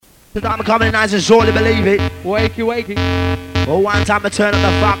Cause I'm coming nice and shortly, believe it. Wakey, wakey. Well, one time I turn up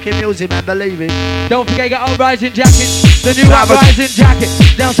the fucking music, man, believe it. Don't forget, got Uprising jacket. The new Uprising jacket.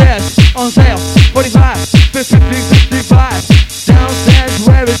 Downstairs, on sale. 45, 50, 55. Downstairs,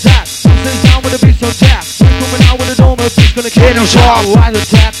 where it's at. Upstairs down with the beats on tap. We're coming out with a normal beat. Gonna kill King is sharp. Rise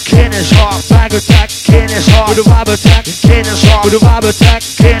attack. King is sharp. Bag attack. King is sharp. With a vibe attack. King is sharp. With a vibe attack.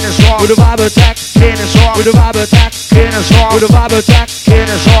 King is sharp. With a vibe attack. King is sharp. With a vibe attack. King is sharp. With a vibe attack. King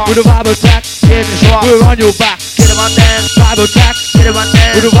is sharp. With a vibe attack. King is sharp. We're on your back. Get him on dance. Vibe attack. Get him on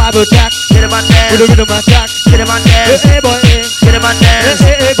dance. With a vibe attack. Get him on dance. With a rhythm attack. Get him on dance. Hey boy, hey. Get him on dance.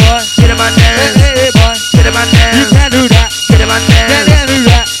 Hey boy. Get him on dance. Hey boy. Get him on dance. You can't do that. Get him on dance. Can't do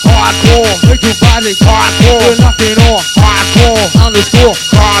that. Hardcore. Make you body. Hardcore. We're nothing on. Hardcore. On the score.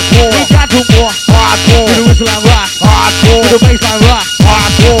 Hardcore. We got two more. Hardcore. With the whistle and rock. Hardcore. With the bassline rock.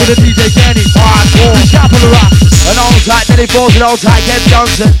 Hardcore. With the DJ Kenny. Hardcore. The shop on the rock. An old tight Nelly Falls and old tight Kev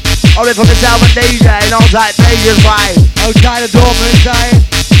Johnson. Only from the South and DJ and old tight Vegas vibe. Outside the door, inside.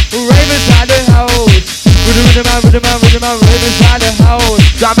 Rave inside the house. With the rhythm and rave inside the house.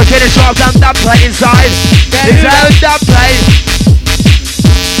 Time for Kenny Sharp and dub play inside. It's own dub play.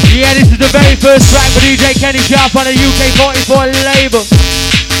 Yeah, this is the very first track for DJ Kenny Sharp on the UK 44 label.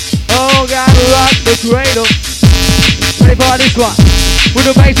 Oh, gotta rock the cradle. Ready for this one? With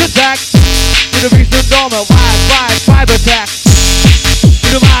the bass attack. With the beast of dormant. Vibe attack.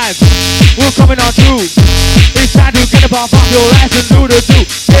 With the vibe. We're coming on through. It's time to get up off your ass and do the do.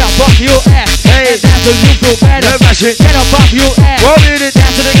 Get up off your ass. Hey. And dance till you feel better. Get up off your ass. What with it?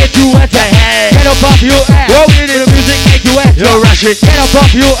 Dance till they get you wet. Hey. Get up off your ass. What with it? The music make you wet. You're rushing. Get up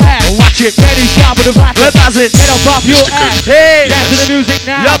off your ass. Watch it. Kenny Sharp with the vibe. We're buzzing. Get up off your ass. Hey. Dance to the music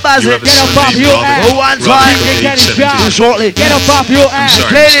now. You're buzzing. Get up off your ass. Oh, one time. Kenny Sharp. Shortly. Get up off your ass.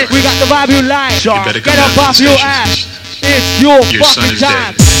 sorry. We got the vibe you like. Sharp. Get up off your ass. It's your fucking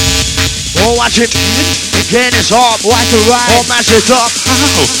time. Oh, watch it. Again, it's hard. Watch it right. Oh, mash it up.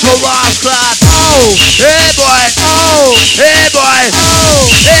 So Ross Club. Oh. Hey, boy. Oh. Hey, boy. Oh.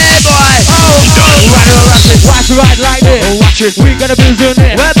 Hey, boy. Oh. Watch it right like this. Oh, watch it. We gonna build in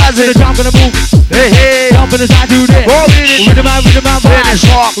this. We're buzzing. The jump gonna move. Hey, hey. Jump in the side, do this. Oh, with it. Rhythm and vibe. Finish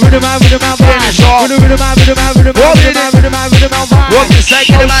off. Rhythm and vibe. Finish off. Rhythm and vibe. Oh, with it. Rhythm and vibe. What you say?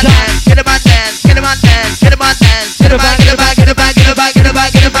 Get him on dance. Get him on dance. Get him on dance. Get him on dance. Get him on. Get him on. Get him on. Get him on. Get him on.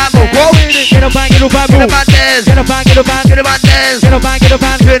 Get him on. Go with it. Get up and get up and Get move. him on dance. Get up and get up and Get him on dance. get up and get up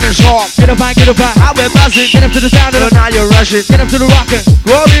and Finish off. get up and get up and How we're buzzing. get up to the sound of So the now you're rushing. get up to the rockin'.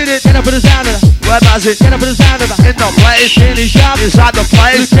 Go with it. Get up to the sound of the We're buzzing. get up to the sound of the In the place. Kenny Sharp. Inside the The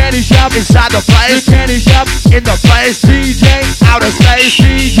place. Kenny Sharp. Inside the The place. Kenny Sharp. In the place. DJ. Outer space.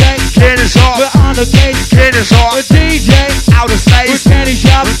 DJ. Finish off. We're on the case. Finish off. With DJ. Outer With space. Kenny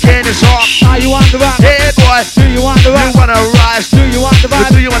Sharp. Finish off. Are you on the rock? Hey boy. Do you want the You rock? wanna rush? Do you want the Do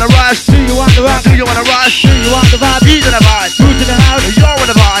vibe? you wanna rush? Do you want the rock? Do you wanna rush? Do you want the vibe? He's in the vibe. Who's in the house? You're in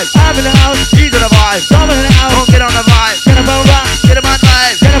the vibe. I'm in the house. He's in the vibe. Someone in the house. Don't get on the vibe. Get up and rock. Get him on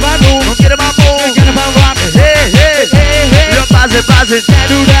vibe. Get up and move. Don't get him on move. Get up and rock. Hey, hey. Hey, hey. You're buzzing, buzzing. Can't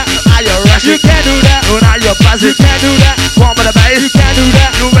do that. Now you're You rushing. can't do that. Oh, now you're You buzzing. can't do that. One with the You bass. can't do that.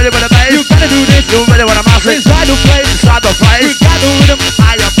 You ready with the bass? You gotta do this. You ready with the muscle? Inside the place. Inside the We place. got the rhythm.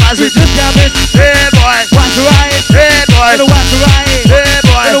 Now you're You buzzing. just can't miss. Hey boy. Watch the ride. Hey boy. Gonna watch the ride. Hey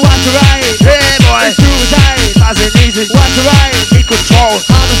boy. Gonna watch the ride. Hey boy. It's suicide. Buzzing easy. Watch the ride. Take control.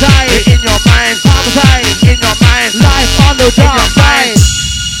 Homicide. In your mind. Homicide. In your mind. Life on the In dark your side. mind.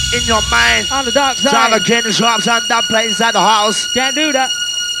 In your mind. On the dark Time side. again, the shops and that play inside the house. Can't do that.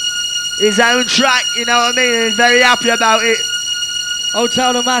 His own track, you know what I mean? He's very happy about it.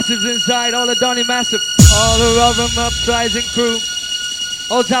 Hotel the Massives inside. All the Donny Massive. All the Rotherham Uprising crew.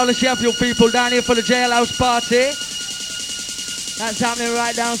 Hotel the Sheffield people down here for the jailhouse party. That's happening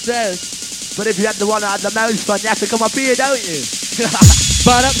right downstairs. But if you had the one that had the most fun, you have to come up here, don't you?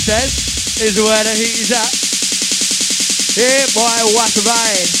 But upstairs is where the heat is at. Hey boy, what a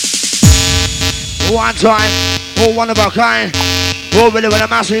ride. One time, oh one of a kind. Oh ready with a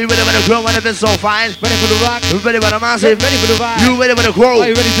massive, you ready with a crew, when it's so fine. Ready for the rock? You ready with a massive, Ready for the ride? you ready with a crew. Are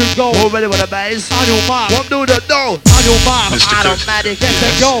you ready to go? Oh ready with a bass. On your mark. Come do the dough. On your mark. Mr. Cook. Automatic. Yes,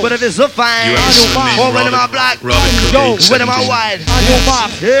 let's go. But if it's so fine. You have a your son mark. named Oh ready my black. Robin Go. Cook, Ready my 17. white. On your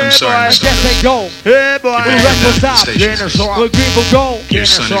mark. Hey I'm sorry, boy. Mr. Yes, they go. Hey boy. You're We're bringing ready for them stop. to the Ken station. is sharp. We're green for go. Your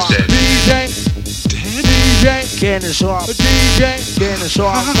son is dead. DJ. DJ. Ken is sharp. DJ. Ken is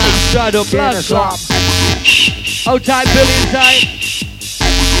sharp. Shut up, Ken blood is sharp. clot. Oh, tight, Billy inside.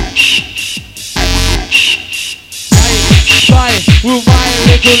 Fire, with my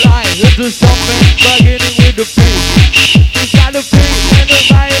little eye. Little something, beginning with the pace. We got the pace and the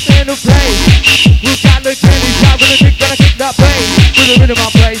vibe and the place. We got the Kenny Sharp with the kick, gonna kick that bass. With the rhythm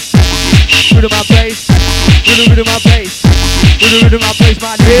of place. the rhythm of bass. With the rhythm of bass,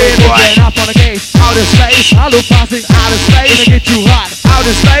 my DJ getting up on the case. Outer space, I look passing, outer space, gonna get you hot.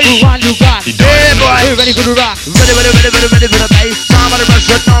 outer space. Who one you got? Yeah, boy. We're ready for the rock. Ready for the bass. Somebody rush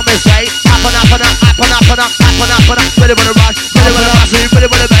it, no mistake. Up and up and up, up and up and up, up and up and up. Ready for the rush, ready for the rush, ready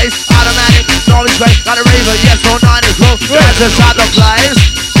for the bass. Automatic, no mistake. Got a raver, yes, no 90 flow. That's inside the place.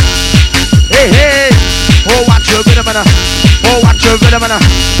 Hey, hey. Oh, watch your rhythm and oh, watch your rhythm and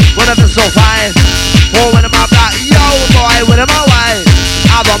whatever so fine. Oh, when I'm out, yo, boy, when I'm away.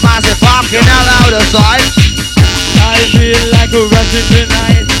 I'm a massive pumpkin all out of sight. I feel like a Russian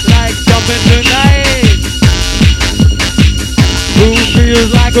tonight, like jumping tonight. Who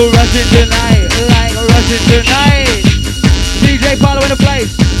feels like a Russian tonight, like a Russian tonight? DJ following the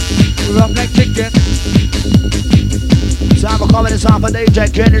place, Roughneck Chicken. Time for coming, it's time for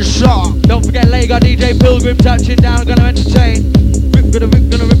DJ Kenny Shaw. Don't forget Lego DJ Pilgrim touching down, gonna entertain. Gonna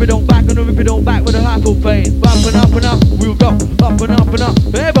rip it on back, gonna rip it on back with a hypo pain. Up and up, we'll go. Up and up,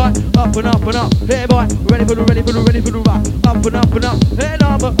 hey boy. Up and up, hey boy. Ready for the rock. Up and up, hey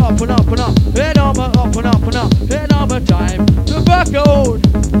number. Up and up, hey number. Up and up, hey number. Time to back out.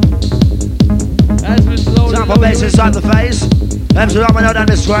 As we slowly. Time for bass inside the face. MC Domino down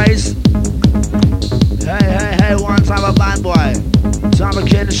this race. Hey, one time a bad boy. Time for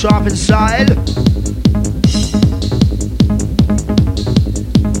Kenny Sharp inside.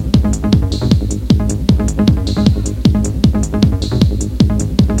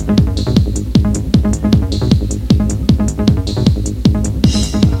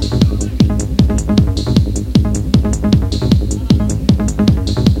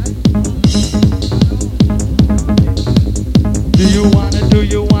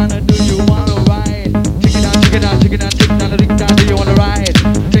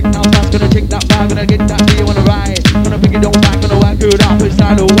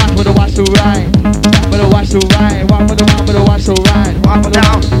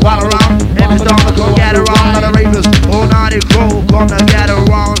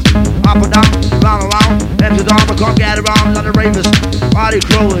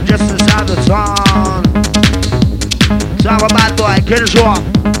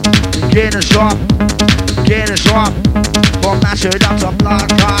 Kenny Sharp, from Nashville down to Black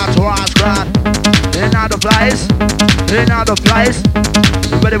Car to Ascot. In out the place,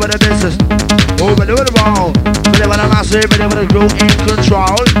 ready for the business, oh, ready for the ball, ready for the massive, ready for the groove in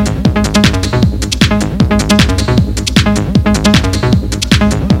control.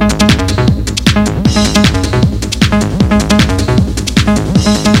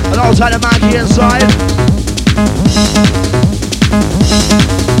 And outside the monkey inside.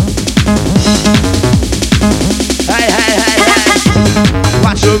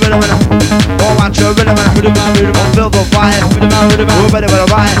 Watch your rhythm, oh, watch your rhythm, feel the fire, oh, better with a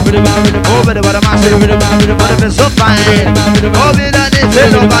vibe, oh, better with a master, but if it's so fine, oh, be done it,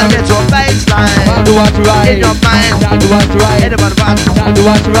 feel nobody get your baseline, in your mind, anybody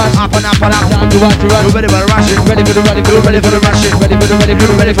watch, up and up, you ready for the rushing, ready for the rushing, ready for the rushing, ready for the rushing,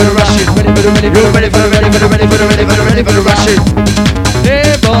 ready for the rushing.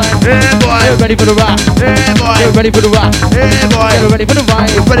 Hey boy, get ready for the rock. Hey boy, get ready for the rock. Hey boy, get ready for the ride.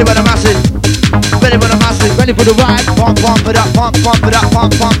 Ready for the massive, ready for the massive, ready for the ride. Pump it up, pump it up,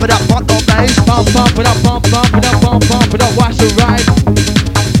 pump it up, pump the bass. Pump it up, pump it up. Watch the ride.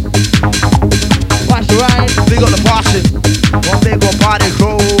 Watch the ride. We got the party, one big one party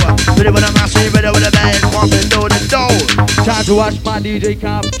crew. Ready for the massive, ready for the bass, pumping through the door. Time to watch my DJ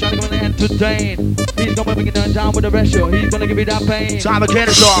Cop, trying to come and entertain. He's gonna bring it down with the rest show. He's gonna give me that pain. Time again,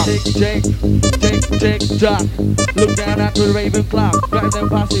 it's on. Tick, tock. Look down after the Raven clock. Right then,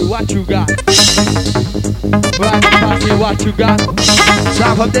 posse, what you got? Right then, posse, what you got?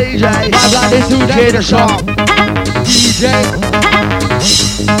 Time for DJ. Vibe like this, who Get a shot. DJ.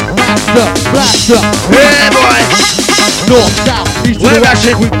 Blaster. Hey boy. North, south, east, to the west.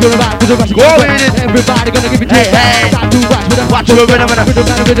 We're gonna rock with the rush. Go with it. Everybody gonna give it to you. Hey. Time to watch with the Watch your rhythm.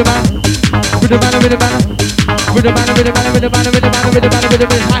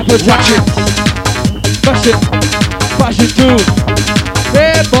 Watch it. Push it too.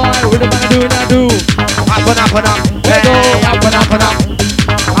 Hey boy, what am I doing? I do. Up and up and up. Hey boy, up and up and up.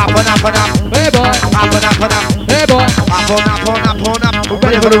 Up and up and up. Hey boy, up and up and up. Hey boy, up and up.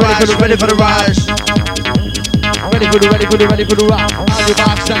 Ready for the rise. Ready for the rise. Ready for the rock. On your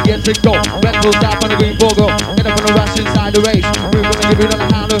box and get to go. Red Bull stop on the green Bogo. Get up on the rush inside the race. We're gonna give it on the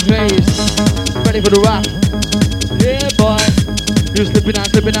pound of haze. Ready for the rock. Yeah, boy. You slipping out,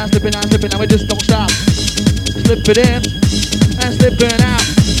 and we just don't stop. Slip it in and slipping out.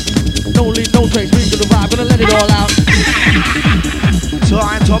 No leave, no trace. We gonna vibe, gonna let it all out.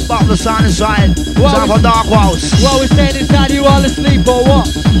 Time to pop the sun inside. Time for dark walls. What we staying inside, you all asleep or what?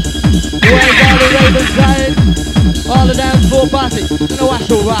 Where's all the ravens side? All the dance floor party. No, that's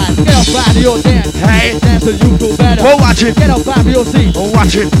alright. Get up out of your dance. Hey. Dance so you feel better. Go watch it. Get up out of your seat. Go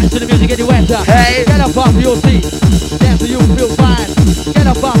watch it. Listen to the music, get you wetter. Hey. Get up off your seat. Dance so you feel fine. Get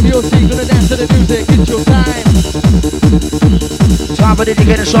up off your seat. Gonna dance to the music. It's your time. Time for DJ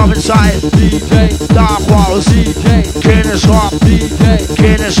Kenny Sharp inside. DJ. Dark walls. DJ. Kenny Sharp. DJ.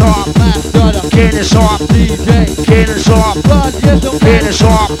 Kenny Sharp. Master. Kenny Sharp. DJ. Kenny Sharp. God, yes, I'm dead. Kenny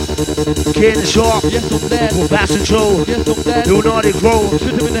Sharp. Kenny Sharp. Yes, I'm dead. We're passing through. Yes, I'm dead. You naughty crow.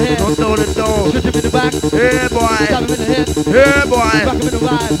 Shoot him in the head. Don't throw the door. Shoot him in the back. Hey boy. Stab him in the head. Hey boy. Back him in the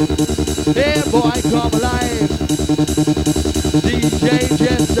vibe. Hey boy, come alive. DJ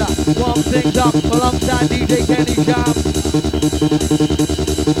Jester, warm things up alongside DJ Kenny Sharp.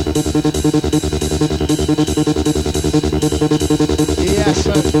 Yes,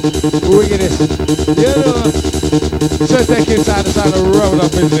 sir. Look at this. You know, so take inside the side of roll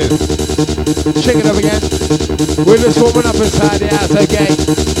up business. Check it up again. We're just warming up inside the house, okay?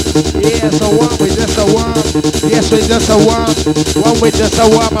 Yes, a one, we just a one. Yes, we just a one. One, we just a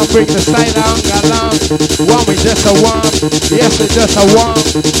one. I bring the side on, along. One, we just a one. Yes, we just a one.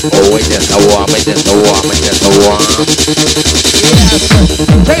 Oh, we just a one, we just a one, we just a one. Yes, sir.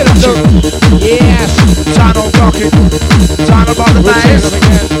 Take it up, sir. Yes. Time on rocket. Time about the bass.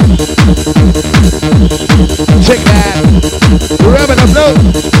 Check that. Rubbing the blue.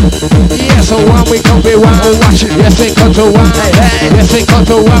 Yes, so one we come be one. Oh, watch it. Yes, we come to one. Hey, hey. Yes, we come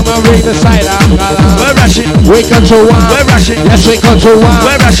to one. We read the side out. We're rushing. We come to one. We're rushing. Yes, we come to one.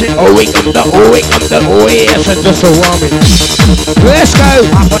 We're rushing. Oh, we come to. Oh, we come to. Oh, yes, and just a warming. Let's go.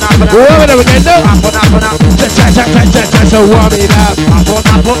 Up and up and up. Rubbing them again, no. Up and up and up. Just a warming up. Up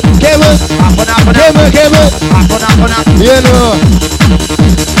and up and up. Give it. Up and up and up. Give it. Up and up and up. You know.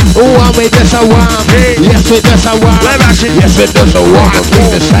 Oh, I'm with just a one. Yes, we just a one. We're rushing. Yes, we just a one. Bring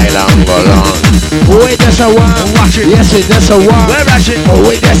the side on, go long. Oh, we just a one. Watch it. Yes, we just a one. We're rushing. Oh,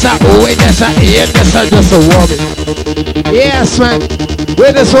 we just a, yeah, just a woman. Yes, man.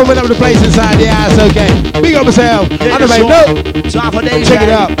 We're just warming up the place inside the house, okay? Big up yourself. I don't make no. Time for DJ. Check it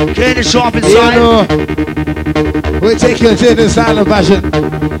out. Kenny Sharp You inside. know, we'll take you into the silent fashion.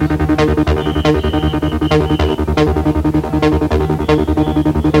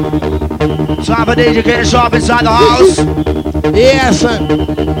 Time for DJ Kenny Sharp inside the house. Yes, man.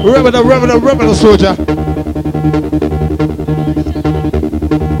 Remember the soldier.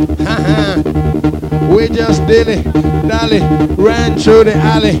 We just dilly, dally, ran through the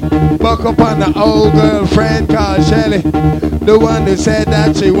alley, buck up on the old girlfriend called Shelly, the one who said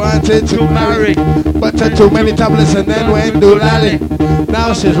that she wanted to marry, but took too many tablets and then went to lally.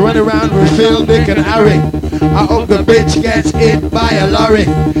 Now she's running around with Phil, Dick and Harry. I hope the bitch gets hit by a lorry.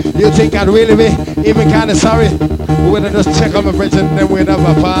 You think I'd really be even kinda sorry? We'll just check on my bridge and then we'll have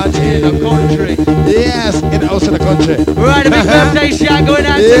a party In the country. Yes, in the house of the country. Right, a big birthday shout going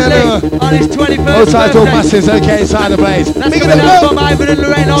out to Lee on his 21st Outside to birthday. masses, okay, inside the place. That's Big coming it out up. from Ivan and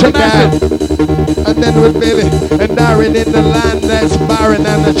Lorraine on the Check that. massive. And then with Billy and Darren in the land that's barren.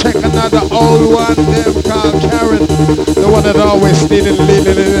 And I check another old one, them called Karen. The one that always stealing,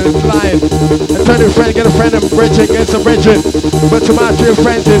 lying. And turn a friend, get a friend, and bridge against a bridge. But to my three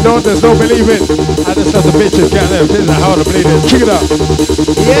friends, you know there's no believing. I just love the bitches, got them. This is how to believe it. Check it out.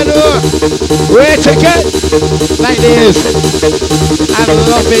 Yeah, no. Wait, check it. Like this. And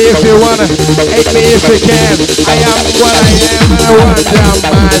love me if you wanna, hate me if you can. I am what I am, and I want down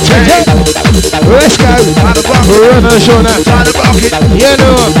my check it. Let's go. We're on the show now. Time to rock it. You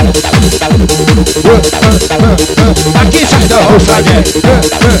know. Back inside the house again.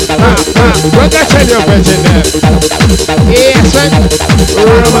 We're gonna tell you what's in there. Yes, man.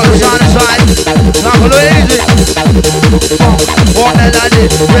 We're about to sign inside. Time for the easy. Walk that like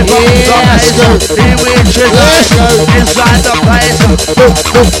this. Rip up the Yes, laser. go. Here we Let's go. inside the place.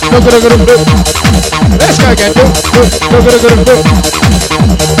 Let's go again.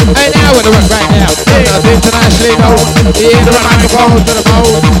 Hey, now we're gonna rock right now. Internationally known. In the microphone to the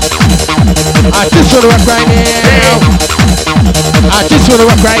phone. I just wanna rock right now. I just wanna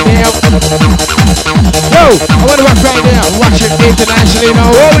rock right now. Yo, I wanna rock right now. Watch it internationally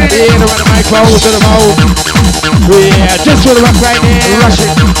known. In the microphone to the phone. Yeah, just wanna rock right now. Rush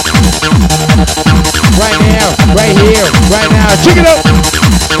it. Right now, right here, right now. Check it out.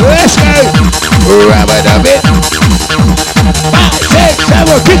 Let's go. Rub it a bit. 5, 6,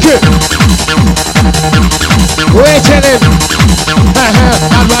 7, kick it. We're chilling.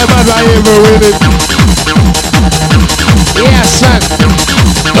 I'm ever with it. Yes, son.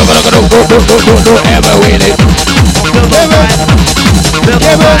 No, ever with it.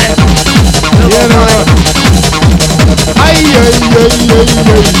 Silver Vine. Silver Vine. Ay,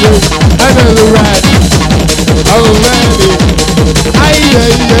 another ride. Already. Ay,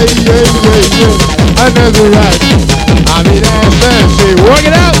 another ride. I mean, that's fancy. Work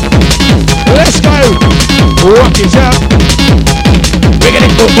it out. Let's go. Walk it up. We're gonna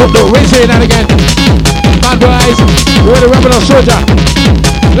go. We're saying that again. Man, boys. We're the rebel soldier.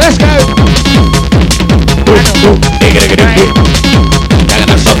 Let's go. We're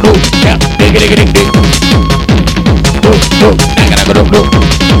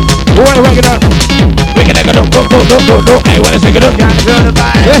gonna work it up. We're gonna go. Hey, wanna take it up? Gotta feel the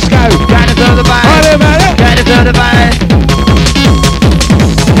vibe. Let's go. Gotta feel the vibe. All about it. Gotta feel the vibe.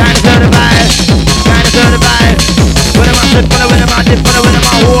 Gotta feel the vibe. Gotta feel the vibe. When I'm out, when I'm out, when I'm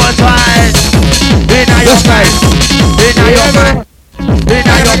out, what's right? In our your mind. In our your mind. In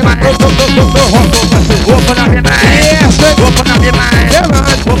our your mind. Open up your mind. Yes, sir. Open up your mind. Yeah, man.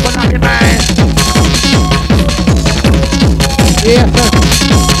 Open up your mind. Yeah, sir.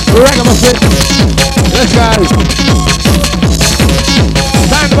 Ragamuffin. Let's go.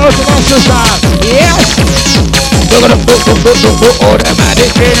 Time to go to Monster Star. Yes. Automatic.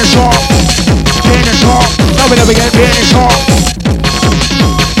 Finish off. Finish off. Coming up again. Finish off.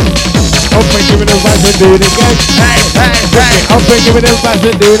 Up and give it a buzz and do it again. Hey, hey, hey. Up and give it a buzz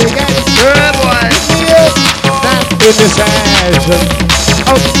and do it again. Good boy. That in the session.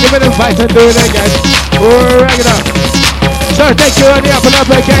 Up, give it a buzz and do it again. Rag it up. So take you on the up and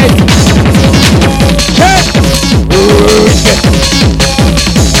up again. Check.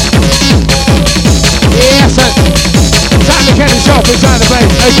 Yes, sir. Time to get it sharp inside the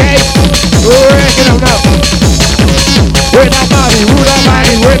place, okay? Rag it up now. Where that body, move that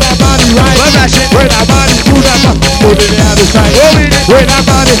body, where that body, right? Where's that shit? Where that body, move that body, move it the other side. Where that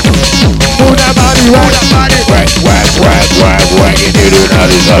body, move that body, Move right? that body. Work it to the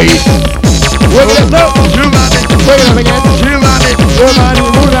other side. Work it up, You got it. work it up again. You got it. Your body,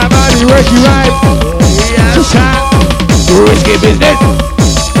 move that body, work you right. Yes. Just time. Risky business.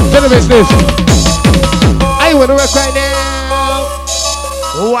 To the business. I wanna work right now.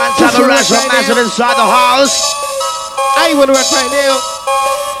 One time the rest of massive inside the house. I wanna work right now.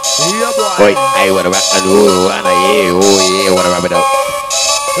 Yeah, boy. Oi, I wanna rap and yeah, wanna wrap it up.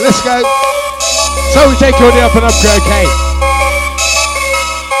 Let's go. So we take you on the up and up, okay?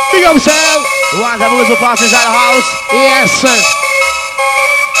 Big up, Sam. One time whistle pass inside the house. Yes, sir.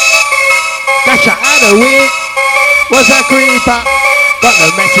 Gotcha out of way. What's that creeper? Got the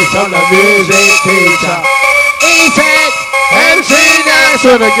message on the music teacher. He said, MC Nash.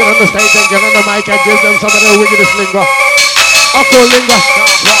 So they get on the stage and get on the mic and give them some of the wickedest lingo. Uncle lingo.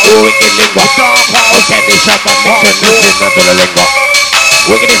 Wicked lingo. Okay, they shut up, make sure listen to the lingo.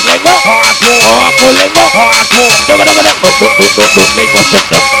 Wickedest lingo. Hardcore lingo. Lingo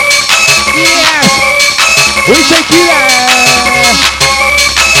system. Yes. We take you there.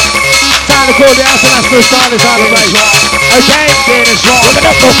 Time to call the international stylist out of the way. Okay? Finish off.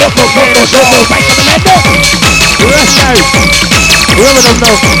 Finish off. Right to the window. Let's go. Whoever don't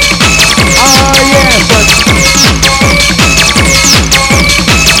know. Oh, yes.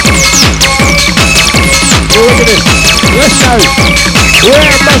 Look at this. Let's go. Where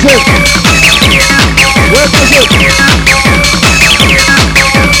does it? Where does it?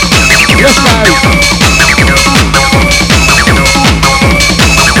 Let's go.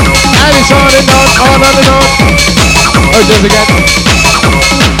 And it's on and on and on. Oh, does again.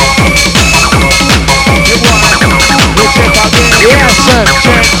 Yes, sir.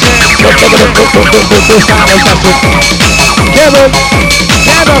 Kevin.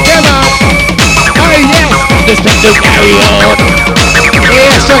 Oh, yes. This thing to carry on.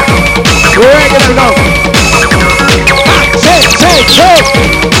 Yes, sir. We're gonna go. Say.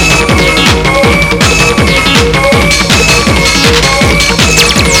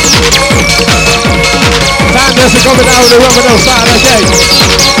 Time to come down the Romano side, okay?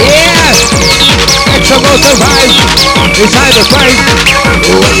 Yes! Extra vibe inside the frame.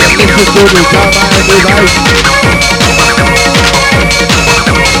 When you listen to the come and the vibe.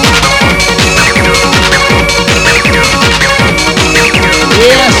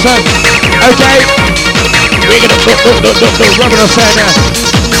 Yes, sir. Okay. We're gonna go Romano side now.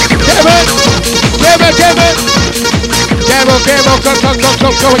 Kevin,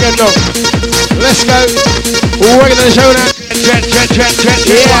 come again, no. Let's go. We're gonna show that.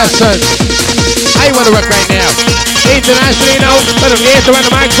 Yes, sir. I wanna work right now. Internationally, no. Let them get around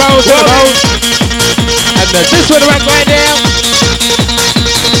the microphone, to the phone. And this wanna work right now.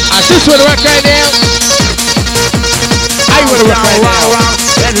 And this wanna work right now. I wanna rock right now.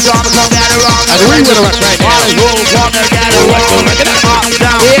 And the drama come get around. And we wanna rock right now. All the rules want to get around. Up,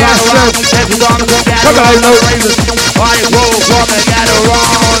 down, Yes, round, sir. round. And the drama come get Come on, around. no. All the rules want to get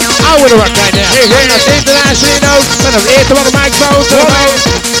around. I wanna rock right now. When I'm internationally known, when I'm here to rock the microphone, so I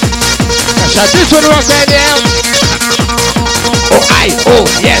shall this one rock right now. Oh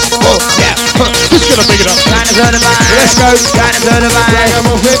yes, oh yeah. Just gonna bring it up. Let's go. Let's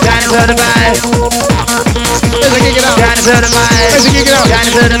a kick it up.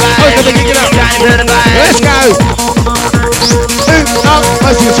 Let's a kick it up. Let's go.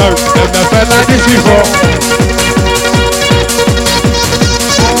 I see so. I've never felt like this before.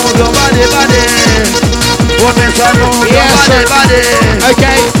 Yes, sir.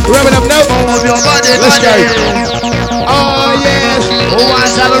 Okay, rub it up now. Let's go. Oh yes. Who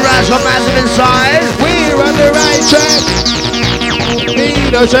wants to have a rush from massive inside? We're on the right track.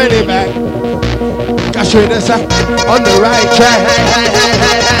 Need no turning back. Gosh, that's on the right track.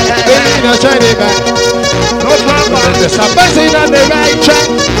 Need no turning back. No problem. There's a buzzing on the right track.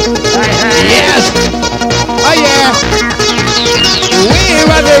 Yes. Oh yeah. We're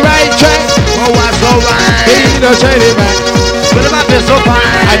on the right track. Oh, what's alright? Need no turning back. What am I feel so fine?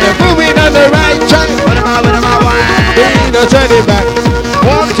 And you're moving on the right track. What am I wine? Need no turning back.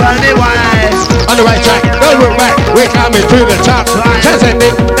 Won't turn me wine. On the right track, don't look back. We're coming to the top.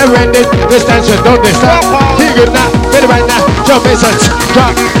 Transcending, never ending. This tension, don't they stop. Feel good now, ready right now. Jump in,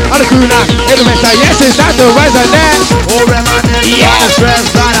 drop. On the crew now, in the mental. Yes, it's not the rise on that. Oh, reminisce. Yes. Stress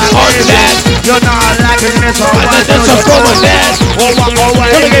that I On that. You're not liking this. Oh, what's That's a form of that. oh,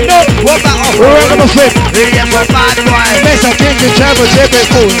 wait. Gonna get no. What about We're on the flip. Yes, we're bad boy. Let's a kick and travel, chip and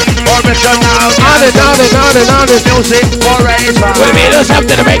cool. Orbital now. On and on and on and on and Music for racer. What do you mean? There's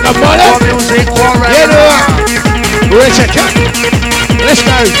something to make a money. For music for Yeah, racer. we're check out. Let's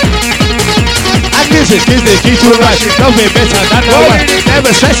go. And music is the key to life. Nothing better than the one.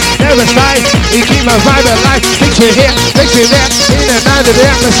 Never stress, never strive. You keep my vibe alive. Takes me here, takes me there. In and out of the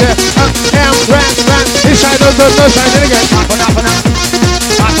atmosphere. Up, down, round, round. Inside, no, side, in again.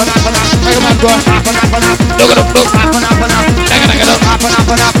 Make a man go. Look it up, look. Take it up.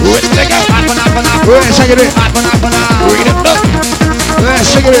 We're check it in. Bring it up.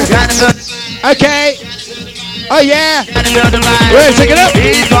 Let's check it in. Okay. Oh yeah. We're check it up.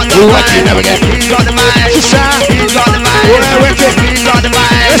 What you never get. He's got the mind. He's got the mind. He's got the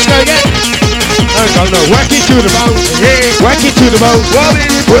mind. Let's go again. No, work it to the bone. Work it to the bone.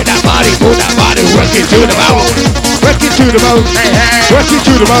 Put that body, work it to the bone. Work it to the bone. Work it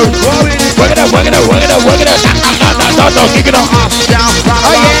to the bone. Work it up. No, kick it up.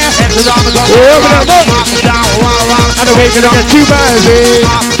 Oh yeah. We're over there, look. And the wake it up. Get 2 bars in.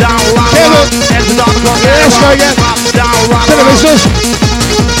 Let's go again. Televisions.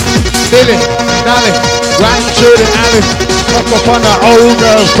 Lily, Nally, right through the alley. Up upon the old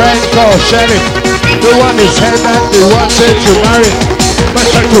girlfriend called Shelly. The one is head that the one said to marry. But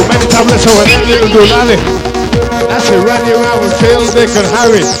took too many tablets so an little doolally. That's it, running around with Phil, Dick and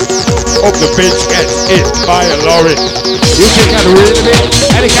Harry. Up the bitch gets hit by a lorry. You think I'd really be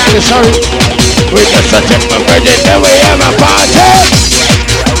any kind of sorry? We just such a virgin that we have a party.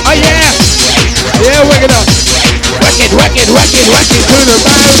 Oh yeah. Yeah, wake it up. Whack it to the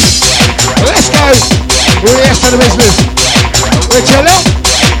band. Let's go. We're here for the business. We're chill out.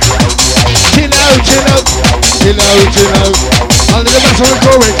 Under the mess of the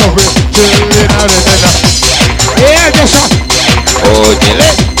go wake up. Chillin' out and then yeah, just up. Oh, chill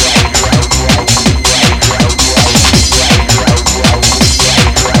it.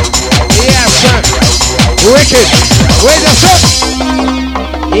 Yes, sir. Wicked. Wait a sec.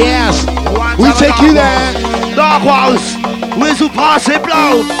 Yes. We take you there. Dark House. Whistle pass it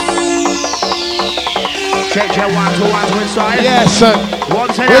blow. Check 1 inside. Yes, sir. One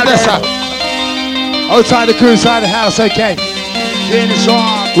to With the us, sir. Outside the crew, inside the house, okay. In the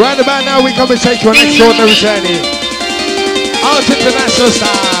song. Right about now, we come and take you on an extraordinary journey. Out international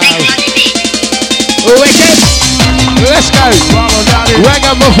style. Wicked. Let's go.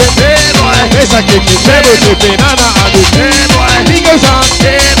 Ragamuffin. Hey boy. It's a kicking, table tipping, Hey boy. He goes on,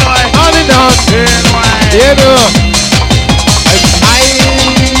 Hey boy. on and on. Hey boy. Yeah, no.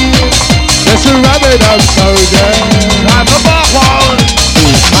 Let's rub it up, soldier. Time for Bachwald.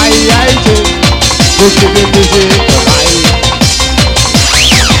 I it. Look at the music tonight.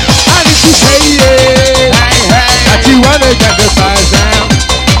 I need to say it. That you wanna get the fires down.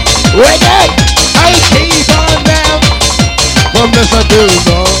 Wake up! I keep on down. From the sun to the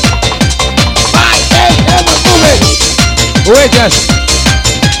dawn. My head never moving. Wait just.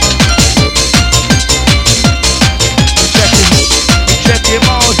 Check him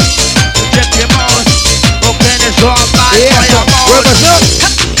out. Open his door back.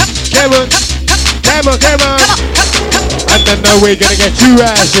 Come on. And then now we're gonna get you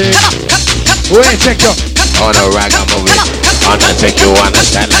asses. Wait, check your. On a ragamuffin, on a take you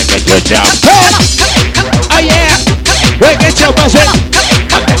understand and get your job. Oh yeah, wait, get your buzzing.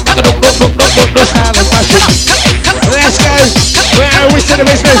 Let's go. Where are we to the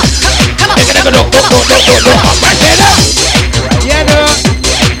business? Yeah, no,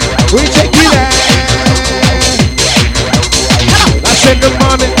 we take you there. That's in the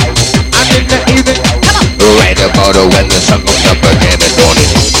morning and in the evening. Right about it when the sun comes up again and don't it.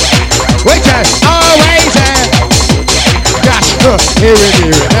 Wait there, always there. Gosh, here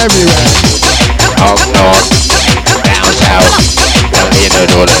and everywhere. Up north, down south, down in the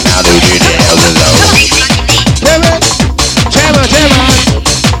north and now to do the houses out. Come on.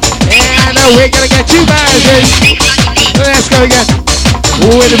 And now we're gonna get you buzzing. Let's go again.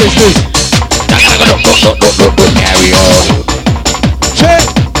 With the business. Carry on. Check.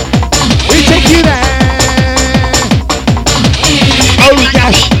 We take you there. Oh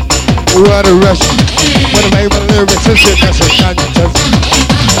gosh. What a rush. What a baby lyrics is it? That's a conscience.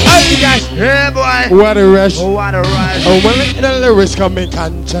 Oh gosh. Yeah, boy. What a rush. What a rush. Oh, when the lyrics come in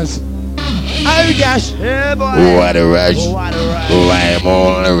conscious. Oh gosh. Yeah, boy. What a rush. What a rush. Why am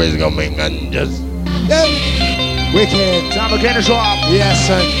all the risk coming and just. Yeah. Wicked. Time again to show up. Yes,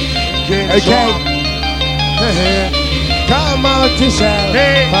 son. Okay. Come on, Tisha.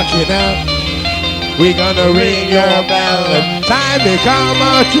 Hey. Fuck it up. We gonna ring your bell. Time to come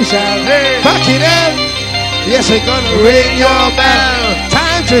on, Tisha. Hey. Fuck it up. Yes, we're gonna ring your bell.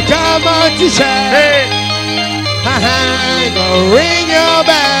 Time to come on, Tisha. Hey. Gonna ring your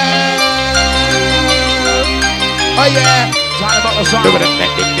bell. Oh yeah. Time about the song. The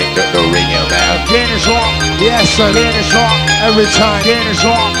ring your bell. Get it wrong. Yes, son. Get it wrong. Every time Get it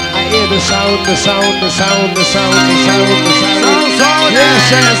wrong. I hear the sound. Sound,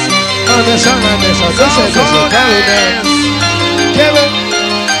 Yes. On the song on this one. This is a paradise.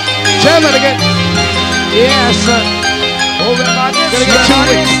 Kevin again. Yes, son. Gonna get 2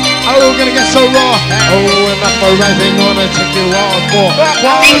 weeks. Oh, we're gonna get so raw. Oh, and up for rising, gonna take you all for.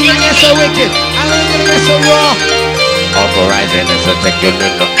 Oh, we're gonna get so wicked. I'm gonna get so raw. Authorizing is a take you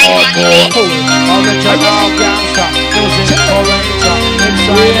in the hardcore. All the time, all gangsta. Music forever.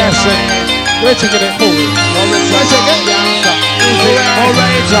 Yes, sir. We're taking it forward. All the time, gangsta. Music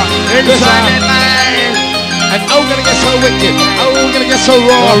forever. Inside the mind. And oh, we're gonna get so wicked. Oh, we're gonna get so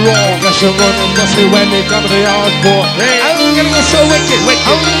raw. That's the one and that's the when they come to the hardcore. Oh, we're gonna get so wicked.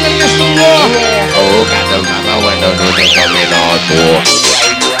 Oh, we're gonna get so raw. Oh, got the mama when the they come in hardcore.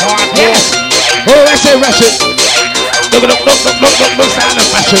 Yes. Oh, let's say Russian. Look, sound of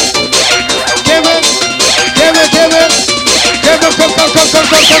fashion. Kevin. Come.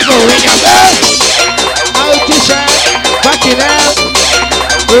 Ring your bell. Out to shine. Back it out.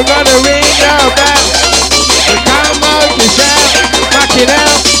 We're gonna ring your bell. We come out to shine. Back it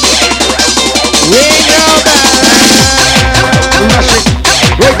out. Ring your bell. Russian.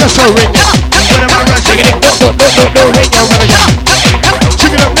 Wake us up, ring it. What am I rushing? Ring your bell.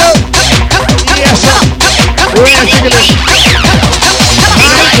 Check it up, no. Yes, sir. We're taking it.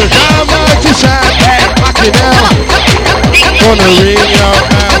 Time to come out to shine. Back it out. Gonna ring your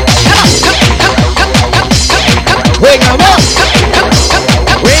bell. Ring your bell.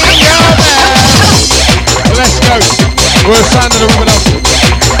 Ring your bell. Let's go. We're signing the ribbon up.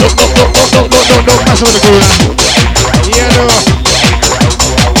 Don't mess with the crew now. Yeah, no.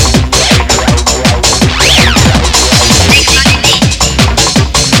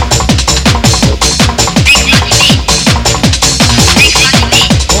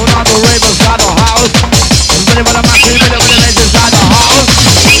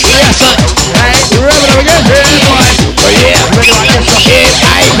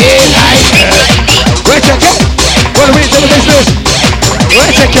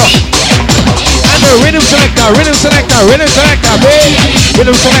 Rhythm selector, babe.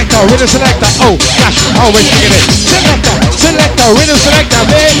 Rhythm selector, oh gosh, always thinking it. Selector, rhythm selector,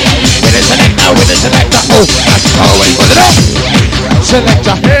 babe. Rhythm selector, oh gosh, always put it up.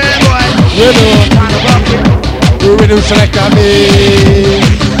 Selector, Yeah, boy. rhythm selector, babe.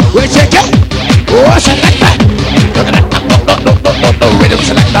 Wait, check it. Oh, selector. No, rhythm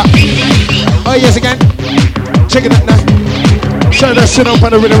selector. Oh yes, again. Check it out now. Show that shit up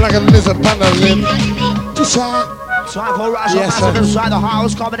on the rhythm like a lizard on the limb. Time for Rush, yes, massive inside the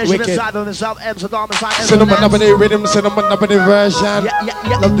house, combination wicked. inside of himself, Amsterdam inside Cinnamon up in the rhythm, cinnamon up in the version.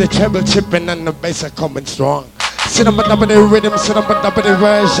 Yeah. Love the treble chipping and the bass are coming strong. Cinnamon up in the rhythm, cinnamon up in the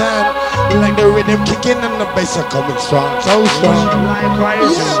version. Like the rhythm kicking and the bass are coming strong. So strong. Like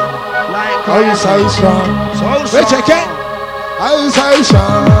crazy. Yeah. Like Oh, you're crazy. so strong. So Wait, strong. check it. I'm so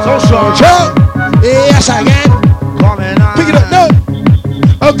strong. So strong. Yes, again. Coming on. Pick it up, no.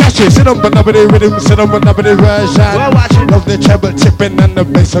 Oh, gotcha. Sit on but nobody rhythm, sit on but nobody version. We're watching. Love the treble tipping and the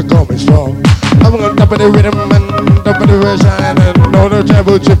bass are coming strong. I'm on top of the rhythm and top of the version. And all the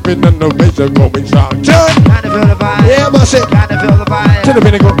treble tipping and the bass are coming strong. Turn. Kinda feel the vibe. Yeah, boss it. Kinda feel the vibe. To the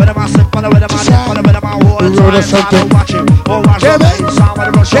pinnacle. With a massive, follow with a massive, follow with a massive. Roll or something. Watch it. Oh, watch it. Sound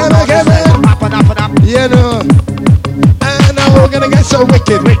with the rush. Come on. Up and up and up. Yeah, no. And now we're gonna get so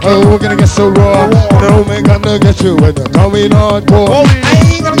wicked. Oh, we're gonna get so raw. No, we're gonna get you with the coming hardcore.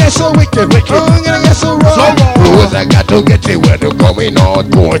 I ain't gonna get so wicked. Oh, we're gonna get so raw. So raw. Who's I got to get you with the coming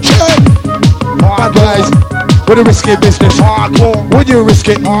hardcore? Bad guys, with a risky business. Hardcore. Would you risk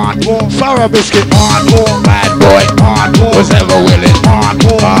it? Hardcore. For a biscuit. Hardcore. Bad boy. Hardcore. Was ever willing?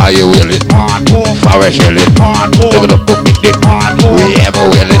 Hardcore. Are you willing? Hardcore. For a shilling. Hardcore. Look at the book, it. Hardcore. We ever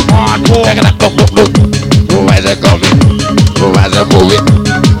willing? Hardcore. Look at that book, look. Who is it coming? Who is it moving?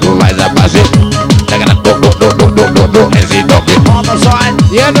 Who is it passing? Look at that book, look. Is he talking? Homicide.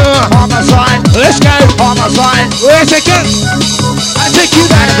 Yeah, no. Homicide. Let's go. Homicide. Wait a second. I take you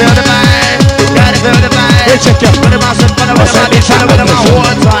Gotta feel the vibe. Gotta feel the vibe. Wait a second. With a massive, follow with a massive, follow with a massive.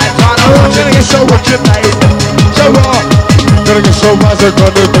 One time. I'm gonna get so wicked. So raw. Gonna get so mad, I'm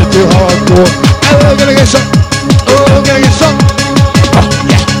gonna get too hardcore. I'm gonna get so. Oh, I'm gonna get so. Oh,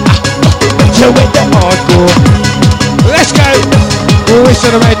 yeah. So with the hardcore. Let's go. We're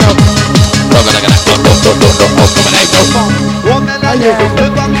wasting the right now. Woman and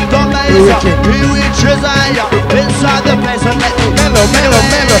wicked. We reach desire inside the place and let it Mellow.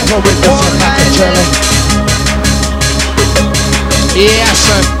 Come with the cello. Yeah,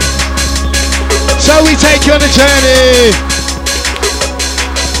 son. So we take you on a journey.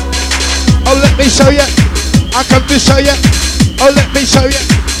 Oh, let me show you. I come to show you. Oh, let me show you.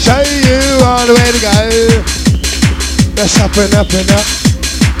 Show you all the way to go. Let's up and up and up.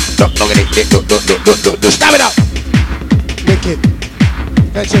 Stop it up. Wicked.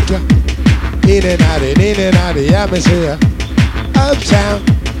 Let's take you. In and out of the atmosphere. Uptown,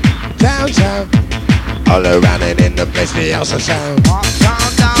 downtown. All around and in the place they also sound.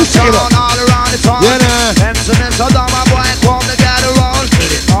 Uptown, downtown, all around the town. Yeah, nah. Emptiness, so down my boy, come together roll.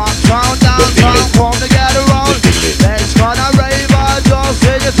 Uptown, downtown, come together roll. Let's go to rave, just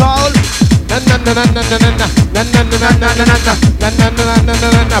in your town.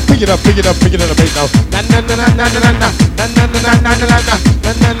 Pick it up a bit now.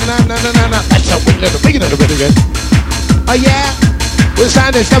 That's how we let it pick it up a bit again. Oh yeah, we're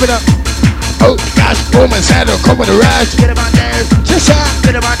standing, step it up. Oh gosh, woman saddle, come with the rush. Get about dance, Just out,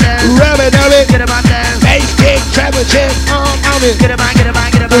 get about dance, rub it. get about dance. Bass kick, treble chin, on it. Get about dance.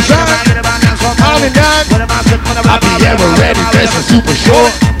 On and down. I'll be ever ready, dressed and super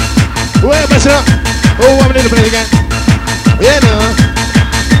short. Well, mess it up. Oh, I'm a little bit again. Yeah, no.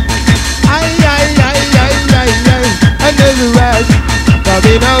 Ay. Under the rush. But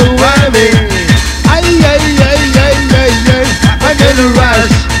we know what I mean. Ay. Under the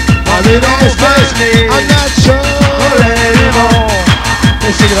rush. I mean, I'm not sure anymore.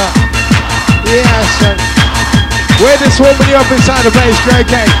 Let's sing it up. Yeah, son. Where this woman you up inside the bass, Greg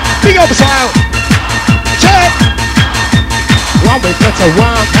K. Big up sound. Check. One week, that's a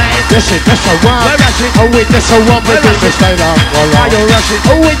one. That's a one. Oh wait, that's a one. But this stay long. Why you rushing?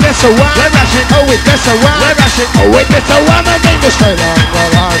 Oh wait, that's a one. We're rushing. Oh wait, that's a one. We're rushing. Oh wait, that's a one. My name is stay long.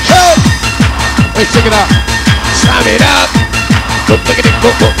 Check. Wait, sing it up. Slam it up. Look at it.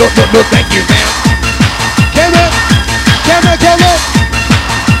 Look. Thank you, man. Come on.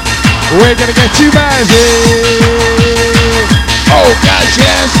 We're gonna get two bars in. Oh gosh,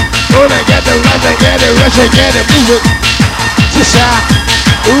 yes. Gonna get the rush, get it, move it. Just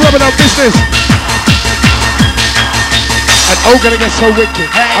rubbing on business. And oh, gonna get so wicked.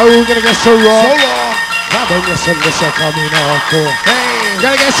 Oh, gonna get so raw. Come on, listen, coming hardcore.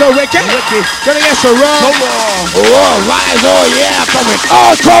 Gonna get so wicked. Gonna get so raw. Oh, rise, oh yeah, coming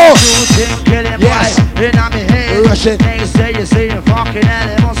hardcore. Yes. Rush it.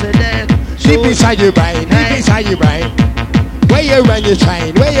 Deep inside your brain, Where you run your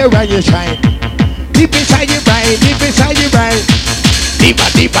train, Deep inside your brain,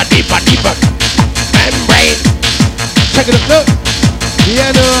 Deeper, membrane. Check it up, look.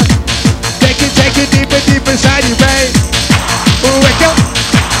 Yeah, no. Take it deep inside your brain. Wake up.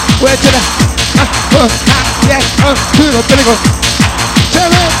 Where to the, to the pinnacle.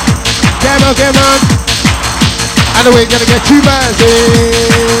 Come on. I know we're gonna get two bars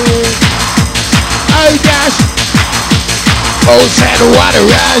in. Oh gosh. Oh, sad water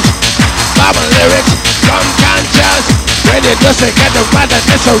rush. Mama lyrics, come conscious. When it doesn't get the weather,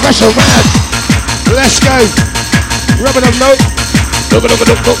 it's a rush around. Let's go. Rubbing them note. Look,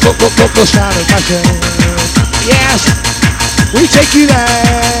 sound of passion. Yes, we take you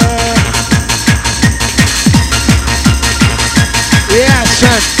there. Yes,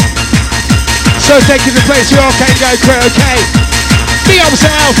 son. So taking the place, we all can go quick, okay? Be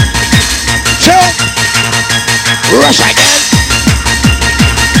yourself. Chill. Rush again.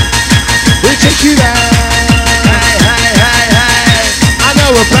 We take you there. I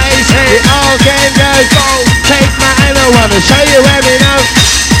know a place we all can go. Take my hand, I wanna show you where we know.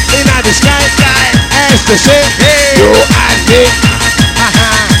 In the sky, ecstasy. You and me.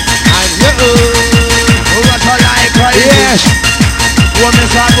 I know. What I like, crazy. Yes. Woman,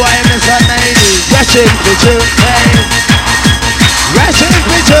 son, boy, Miss Lady. Rushing picture. Rushing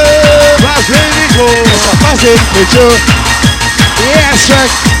picture. Rushing picture. It's a buzzing picture. Yes, sir.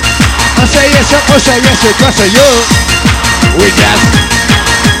 I say yes, sir. I say yes, sir. Because of you. We just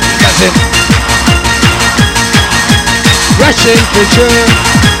buzzing. Rushing picture.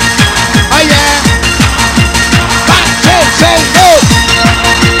 Oh yeah. Back, say no.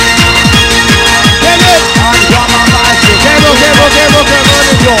 Get it. All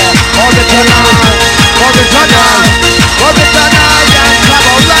the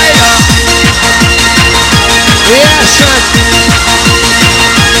yes, sir.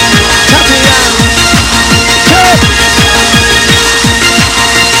 Champion.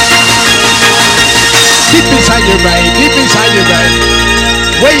 Deep inside your brain, deep inside your brain.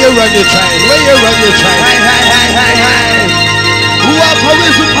 Where you run your train, where you run your train. Hey. Who are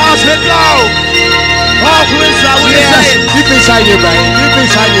police with pass it now? Oh, police, what you saying? Deep inside your brain, deep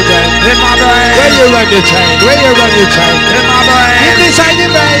inside your brain. In my brain. Where you run your train, where you run your train. In my brain. Deep inside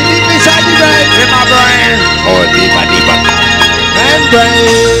your brain, deep inside your brain. In my brain. Oh, deeper. And brain.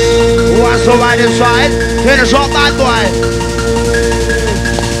 Who wants to ride inside? Finish off that boy.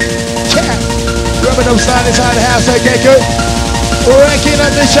 Check. Rubbing them inside the house, okay, good. Working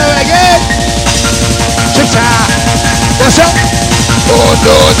on the show again. Chip-ta. What's up? Oh,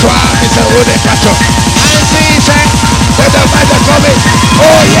 no, try, Mr. Hoodie, catch up. And see, check. Let the matter coming.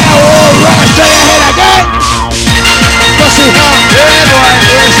 Oh, yeah, oh, rush to your head again. What's it, huh? Hey, boy.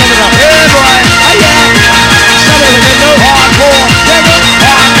 Here's some of them. Hey, boy. Oh, yeah. Some of them again, no. Hardcore. Devil.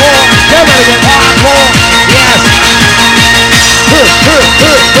 Hardcore. Devil again. Hardcore. Yes.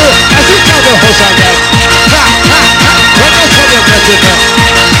 As you tell the host again. When I tell you what you know.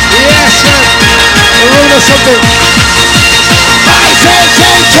 Yes, sir. A rule of something. I say,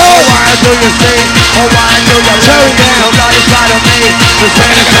 Oh, why do you say? Oh, why do you Turn it down. Nobody's proud of me. The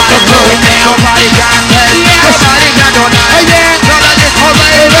same as I do it now. Nobody got paid. Yes. Nobody got no night. Oh, yeah. Nobody's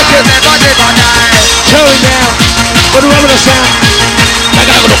already looking at my day by night. Turn it down. What the rubber the sound?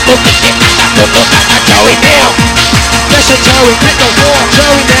 Listen, Joey, hit the wall,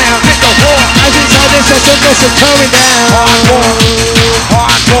 Joey down, hit the wall. As you tell this, listen, Joey down.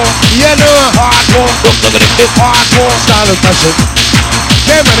 Hardcore. You know, Hardcore. style of passion.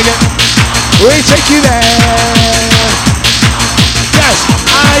 Get ready again. We take you there. Yes,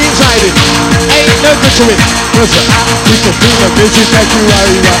 I excited. Ain't no good to it. Listen, we can feel the music that you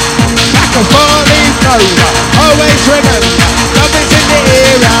over. Back and forth, leave over. Always remember, love is in the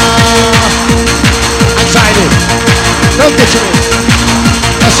era. Excited. Don't get to me.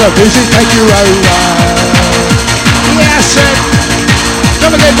 That's the music take you over. Yes, sir.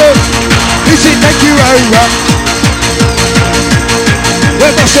 Come again, boy. Music take you over.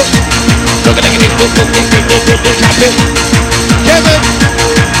 Where was it? Kevin,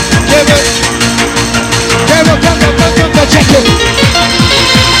 check it.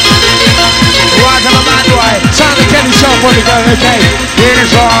 What's up, my boy? Sound the Kenny Sharp on the go, okay?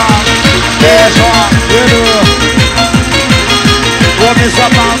 Finish off. Finish off. What is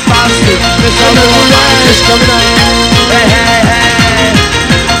up, I'm fasting. Mr. It's coming up. Hey.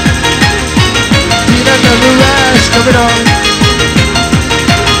 The rush coming on.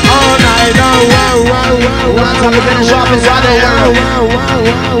 All night long,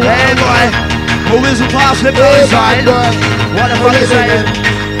 Hey, boy. Who is the pass slip inside? What the fuck is that?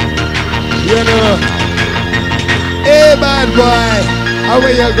 You know. Hey, bad boy. How are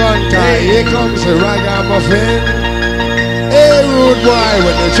you going, guy? Here comes the ragamuffin. Hey, rude boy.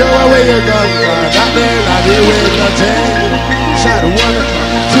 When you show away your gun, that man, I deal with nothing. Shot 1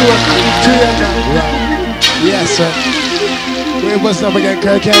 o'clock, 2 o'clock, 3 o'clock. Right. Yes, sir. Wait, what's up again,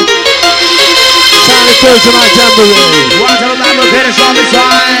 Kirkhead? Sound it through tonight, Jamboree. What the man will finish off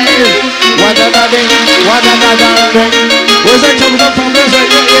inside? What another thing. Where's that coming up from? Where's that?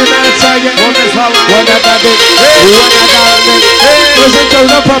 You're not saying. What is up? What another thing. Listen to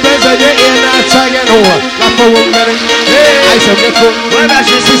the problems that you're in and tagging over. Like for one minute. I said, get full.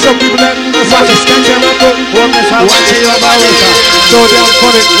 See some people that watch a sketch and I put watch it on my way. So damn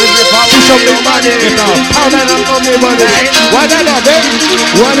funny. See some big money. You know, pound that up on me money. Why that up, eh?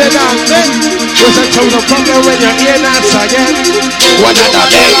 Why that up, eh? Listen to the problem when you're in and tagging. Why that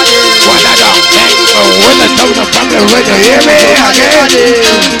up, eh? Why that up, eh? Listen to the problem when you're in and tagging.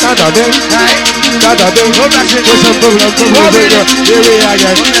 That up, eh? That up, eh? Listen to the problem when you're here we are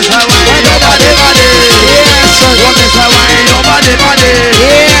again. Yes, sir. What is a wine your body, body?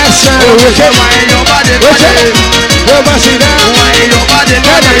 Yes, sir. What is a wine your body, body? What was it now? Wine your body,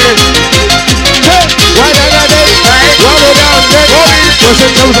 body. Why not that day? What we down there? What's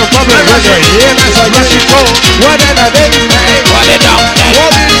it comes a problem when you're here? That's a rush you go. What that day? What it down there?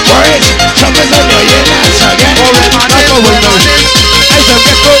 Where is something on your ear? That's again. Or reminisce. I said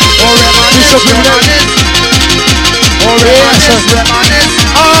get good. Or reminisce. Oh, reminisce, reminisce.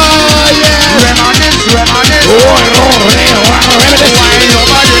 Oh, yes. Reminisce, reminisce. Oh, reminisce. Wine your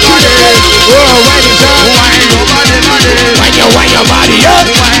body, body. Oh, wine it up. Wine your body, body. Wine your body up.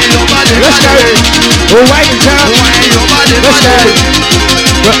 Wine your body, body. Let's go. Oh, wine it up. Wine your body, body. Let's go.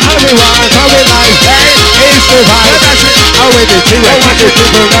 But everyone, how we like. Hey, it's the vibe. How we do it. How we do it.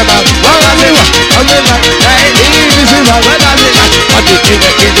 How we like. Hey, it's the vibe. What do you think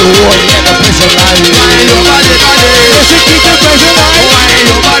in the war? Yeah, the place of life. Wine your body, body. Keep the place alive. Wine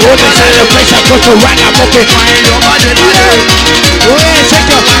your body, body. Inside the place I go to run, I'm okay. Wine your body, body. Yeah, check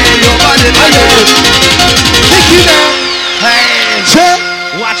up. Wine your body, body. Take you down. Hey, check.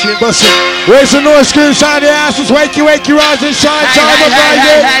 Watch it. Listen. Where's the noise screw inside the asses? Wake you, rise and shine. Time of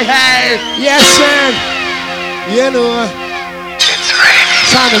Friday. Hey. Yes, sir. You know. It's raining.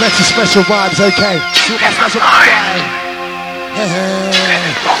 Sound of extra special vibes, okay. Super special vibes.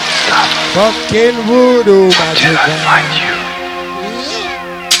 Fucking voodoo magic. It's raining.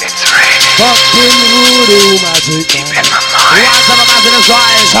 Fucking voodoo magic. Deep in my mind.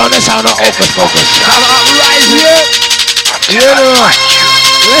 Sound of Ocus Pocus. Sound of Rise. Yeah.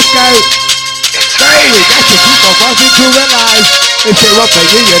 Let's go. Hey, that's the people wanting to realize. If you're up for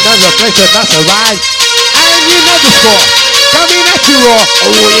you, you're not a place and that's a ride. And you know the score. Coming at you raw.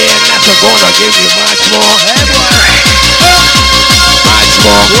 Oh yeah, that's a gonna give you much more. Hey boy. Much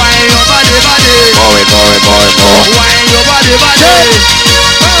more. Wine your body, body. More. Wine your body, body.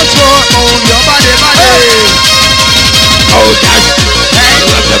 Much more. Move your body, body. Oh gosh. Hey,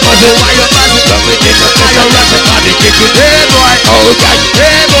 love the buzzer. Why your body? Love it in the place. I love the body kicking. Hey boy. Oh gosh.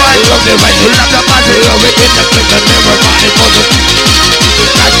 Hey boy. Love the body. Love the body. Love it in the place. I never body buzzer.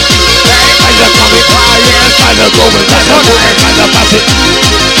 Hey, I love coming. Oh yeah. I love going. I love pass it.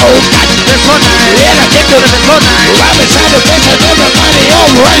 Oh gosh. This one night. Yeah, I get to this one night. Right beside the place. I never body.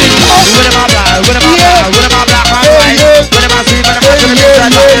 Oh ready. With my blood. With my blood. With my blood. With my sleep. With my sleep. With my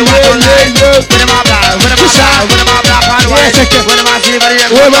sleep. With my blood. With my blood. With my blood. With my sleep.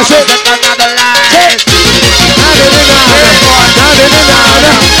 With my sleep. Another life.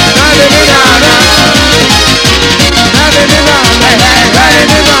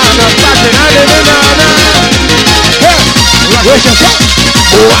 Where's your shot?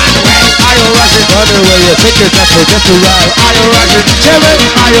 One way. Are you rushing? Other way. You take your time just to ride. Are you rushing? Kevin.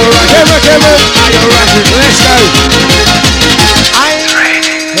 Are you rushing? Kevin. Are you rushing? Let's go.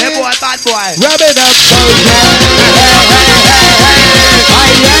 Hey boy, bad boy. Rub it up, so yeah.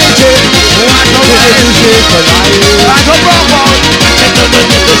 I ain't it. What no way to see for life. I go Bravo. I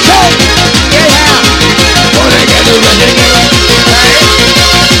take the show. Yeah. Wanna get the rushing.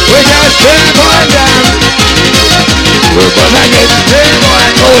 We just keep on down. We're gonna get this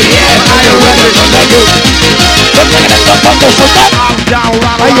one. Oh yeah, I already gonna do. Look at the fuckers so that. I'm down,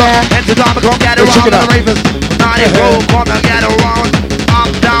 round, and the dog gon' get around the Ravens. Now they go, come and get around.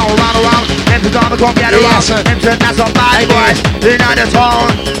 I'm down, round, and the dog gon' get around. International bad boys, in the town.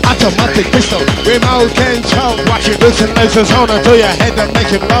 Automatic pistol, remote control. Watch it, listen, lasers on until your head and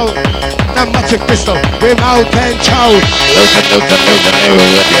make it blow. Automatic pistol, remote control. Listen,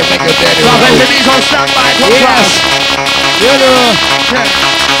 make it better. So enemies on standby, yes. You know,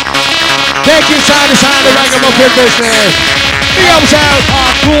 take it side to side the ragamuffin business. Big up yourself.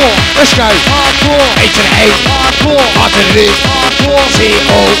 Hardcore. Let's go. Hardcore. A to the A. Hardcore. R to the D. Hardcore.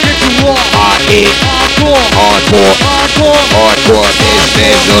 C-O-R-E. Hardcore. Hardcore. Hardcore. Hardcore.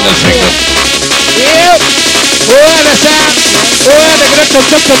 Business on the single. Yep. Oh, the sound. Oh,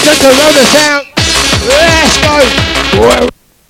 the sound. Let's go.